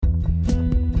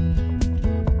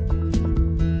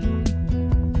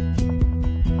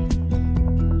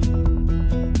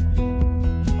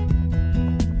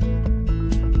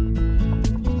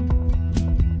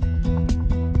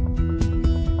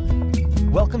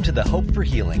Welcome to the Hope for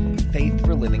Healing, Faith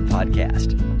for Living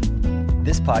podcast.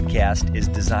 This podcast is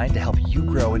designed to help you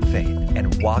grow in faith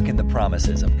and walk in the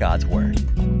promises of God's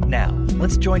Word. Now,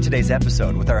 let's join today's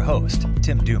episode with our host,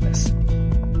 Tim Dumas.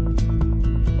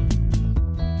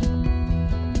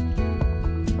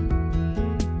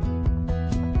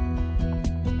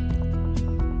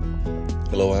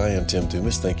 Hello, I am Tim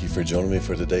Dumas. Thank you for joining me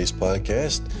for today's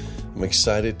podcast. I'm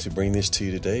excited to bring this to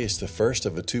you today. It's the first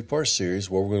of a two-part series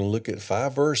where we're going to look at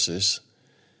 5 verses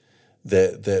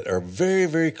that are very,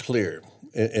 very clear.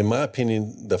 In my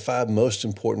opinion, the 5 most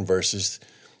important verses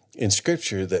in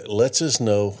Scripture that lets us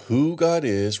know who God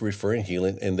is, referring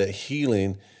healing, and that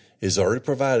healing is already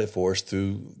provided for us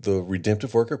through the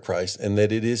redemptive work of Christ, and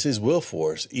that it is His will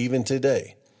for us, even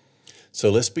today. So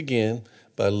let's begin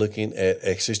by looking at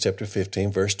Exodus chapter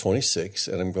 15, verse 26,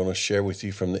 and I'm going to share with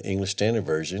you from the English Standard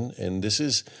Version. And this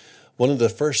is one of the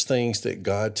first things that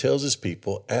God tells His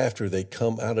people after they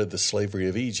come out of the slavery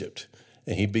of Egypt.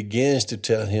 And He begins to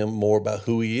tell him more about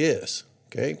who He is.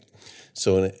 Okay?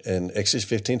 So in Exodus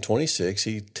 15, 26,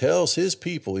 He tells His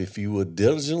people, if you will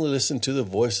diligently listen to the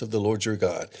voice of the Lord your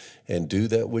God and do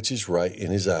that which is right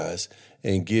in His eyes,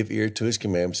 and give ear to His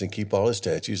commandments and keep all His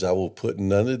statutes, I will put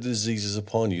none of the diseases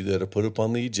upon you that are put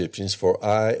upon the Egyptians, for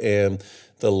I am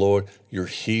the Lord your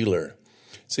healer.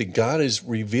 See, God is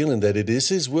revealing that it is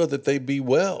His will that they be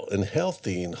well and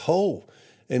healthy and whole.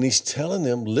 And He's telling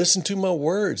them, listen to my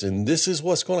words, and this is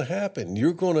what's going to happen.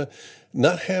 You're going to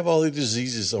not have all the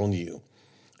diseases on you.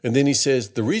 And then He says,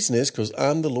 the reason is because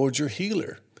I'm the Lord your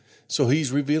healer. So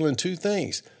He's revealing 2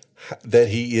 things, that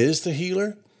He is the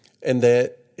healer and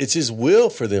that it's His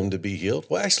will for them to be healed.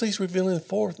 Well, actually, He's revealing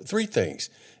 3 things.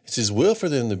 It's His will for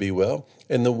them to be well,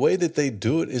 and the way that they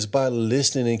do it is by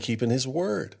listening and keeping His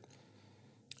word.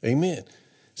 Amen.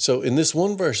 So in this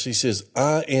one verse, He says,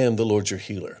 I am the Lord your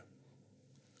healer.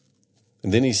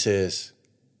 And then He says,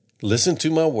 listen to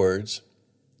my words,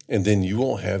 and then you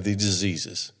won't have the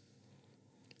diseases.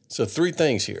 So 3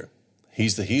 things here.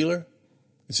 He's the healer.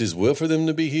 It's His will for them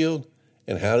to be healed,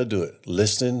 and how to do it.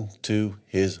 Listen to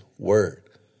His word.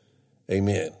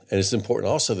 Amen. And it's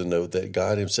important also to note that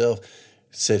God Himself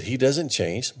said He doesn't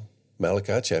change.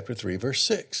 Malachi chapter 3, verse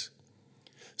 6.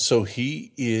 So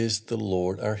He is the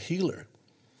Lord our healer.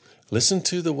 Listen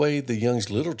to the way the Young's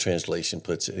Literal Translation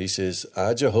puts it. He says,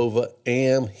 I, Jehovah,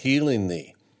 am healing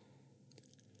thee.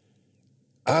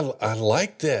 I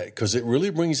like that because it really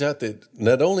brings out that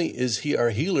not only is He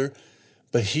our healer,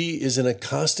 but He is in a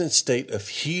constant state of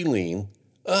healing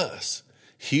us.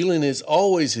 Healing is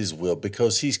always His will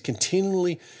because He's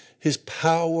continually, His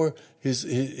power,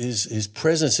 His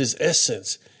presence, His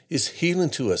essence is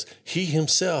healing to us. He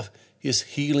Himself is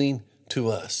healing to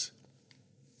us.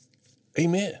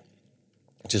 Amen.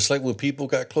 Just like when people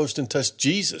got close and touched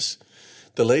Jesus,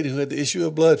 the lady who had the issue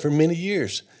of blood for many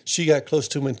years, she got close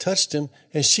to Him and touched Him,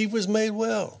 and she was made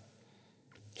well.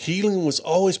 Healing was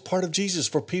always part of Jesus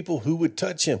for people who would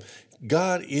touch Him.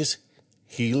 God is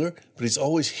healer, but He's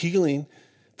always healing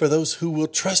for those who will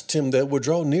trust Him, that will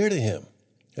draw near to Him.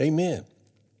 Amen.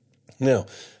 Now,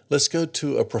 let's go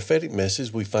to a prophetic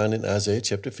message we find in Isaiah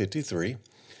chapter 53.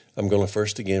 I'm going to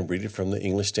first again read it from the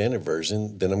English Standard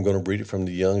Version, then I'm going to read it from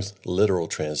the Young's Literal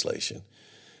Translation.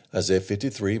 Isaiah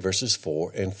 53, verses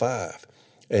 4 and 5.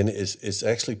 And it's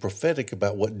actually prophetic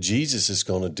about what Jesus is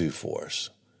going to do for us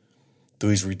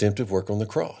through His redemptive work on the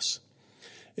cross.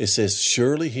 It says,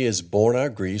 surely He has borne our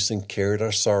griefs and carried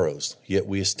our sorrows, yet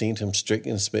we esteemed Him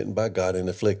stricken and smitten by God and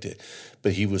afflicted.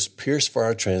 But He was pierced for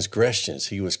our transgressions,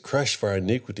 He was crushed for our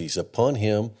iniquities. Upon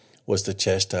Him was the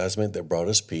chastisement that brought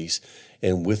us peace,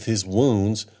 and with His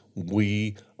wounds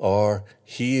we are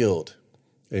healed.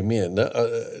 Amen. Now,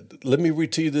 let me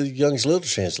read to you the Young's Literal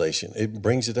Translation. It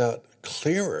brings it out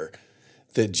clearer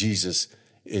that Jesus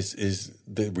is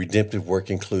the redemptive work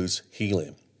includes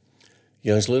healing.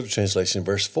 Young's Literal Translation,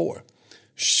 verse 4.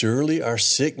 Surely our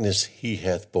sickness He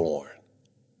hath borne,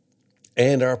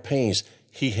 and our pains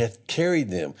He hath carried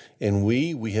them. And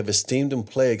we have esteemed Him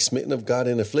plagued, smitten of God,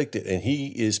 and afflicted. And He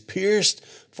is pierced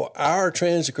for our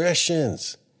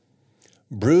transgressions,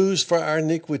 bruised for our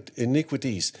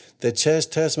iniquities. The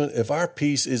chastisement of our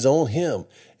peace is on Him,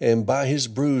 and by His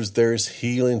bruise there is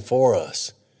healing for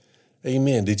us.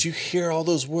 Amen. Did you hear all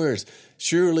those words?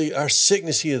 Surely our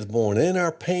sickness He hath borne, and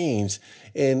our pains,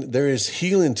 and there is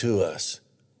healing to us.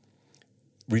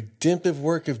 Redemptive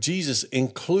work of Jesus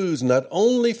includes not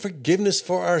only forgiveness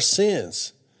for our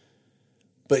sins,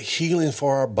 but healing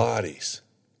for our bodies.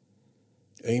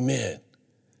 Amen.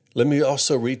 Let me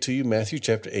also read to you Matthew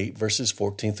chapter 8, verses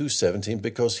 14 through 17,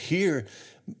 because here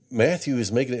Matthew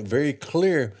is making it very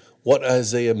clear what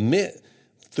Isaiah meant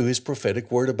through his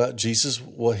prophetic word about Jesus,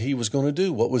 what he was going to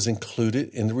do, what was included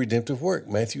in the redemptive work.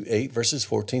 Matthew 8, verses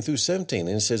 14 through 17.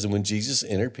 And it says, and when Jesus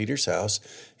entered Peter's house,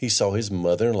 he saw his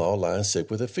mother-in-law lying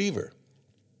sick with a fever.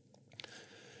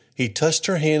 He touched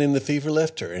her hand and the fever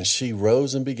left her, and she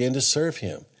rose and began to serve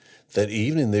him. That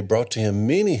evening they brought to him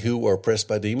many who were oppressed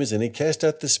by demons, and he cast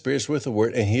out the spirits with a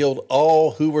word and healed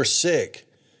all who were sick.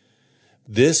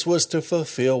 This was to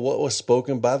fulfill what was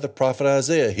spoken by the prophet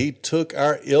Isaiah. He took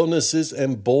our illnesses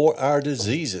and bore our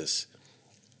diseases.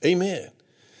 Amen.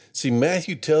 See,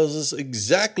 Matthew tells us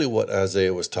exactly what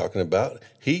Isaiah was talking about.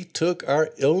 He took our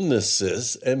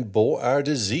illnesses and bore our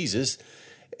diseases,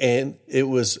 and it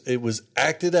was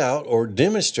acted out or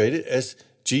demonstrated as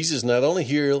Jesus not only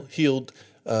healed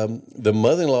the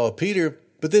mother-in-law of Peter,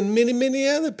 but then many, many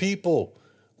other people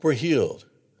were healed.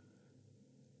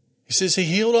 He says he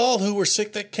healed all who were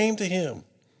sick that came to him.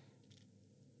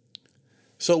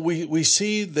 So we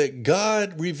see that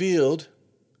God revealed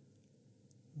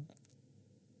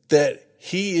that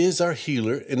he is our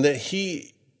healer and that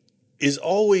he is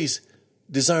always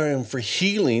desiring for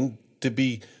healing to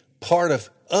be part of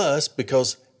us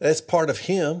because that's part of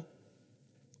him.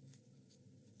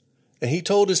 And he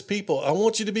told his people, I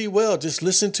want you to be well. Just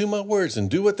listen to my words and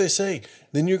do what they say.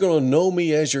 Then you're going to know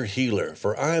me as your healer.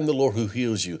 For I am the Lord who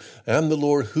heals you. I'm the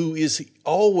Lord who is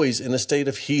always in a state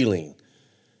of healing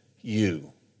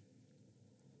you.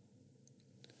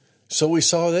 So we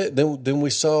saw that. Then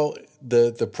we saw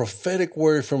the prophetic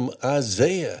word from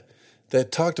Isaiah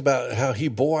that talked about how he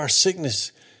bore our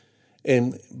sickness.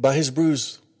 And by his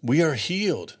bruise, we are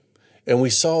healed. And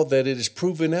we saw that it is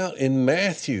proven out in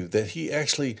Matthew that he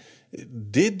actually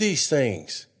did these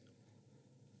things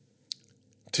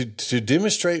to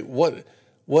demonstrate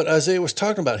what Isaiah was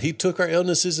talking about. He took our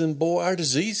illnesses and bore our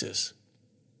diseases.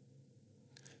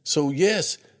 So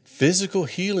yes, physical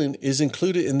healing is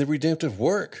included in the redemptive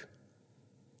work.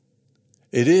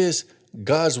 It is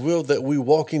God's will that we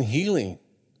walk in healing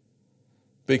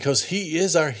because he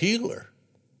is our healer.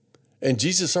 And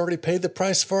Jesus already paid the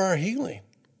price for our healing.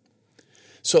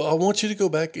 So I want you to go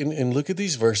back and look at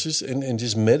these verses and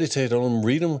just meditate on them,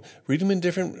 read them in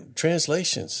different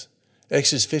translations.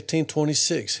 Exodus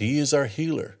 15:26, he is our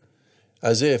healer.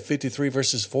 Isaiah 53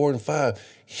 verses 4 and 5,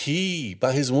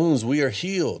 by his wounds we are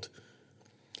healed.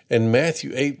 And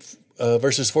Matthew 8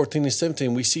 verses 14 and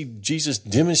 17, we see Jesus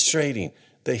demonstrating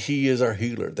that he is our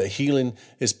healer, that healing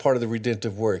is part of the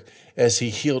redemptive work as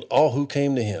he healed all who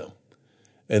came to him.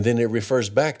 And then it refers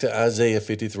back to Isaiah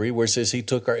 53 where it says he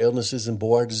took our illnesses and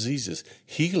bore our diseases.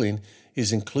 Healing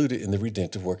is included in the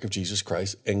redemptive work of Jesus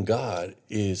Christ, and God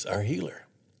is our healer.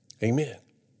 Amen.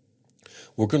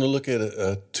 We're going to look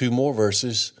at 2 more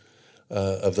verses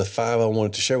of the 5 I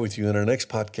wanted to share with you in our next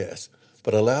podcast.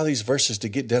 But allow these verses to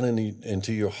get down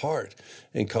into your heart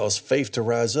and cause faith to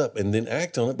rise up, and then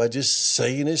act on it by just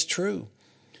saying it's true.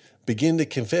 Begin to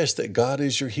confess that God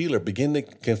is your healer. Begin to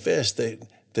confess that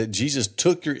Jesus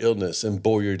took your illness and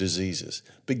bore your diseases.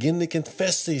 Begin to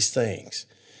confess these things.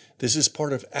 This is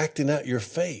part of acting out your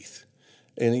faith.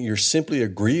 And you're simply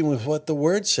agreeing with what the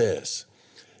word says.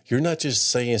 You're not just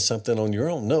saying something on your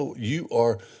own. No, you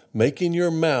are making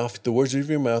your mouth, the words of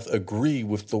your mouth, agree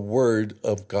with the word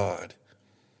of God.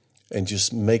 And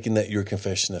just making that your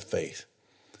confession of faith.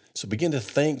 So begin to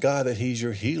thank God that he's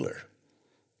your healer.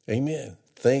 Amen.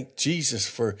 Thank Jesus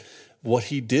for what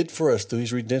he did for us through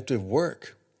his redemptive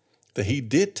work. That he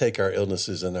did take our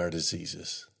illnesses and our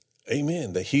diseases.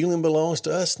 Amen. The healing belongs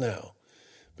to us now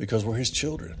because we're his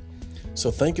children. So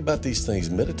think about these things.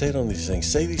 Meditate on these things.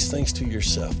 Say these things to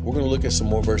yourself. We're going to look at some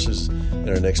more verses in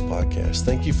our next podcast.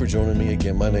 Thank you for joining me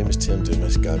again. My name is Tim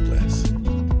Dumas. God bless.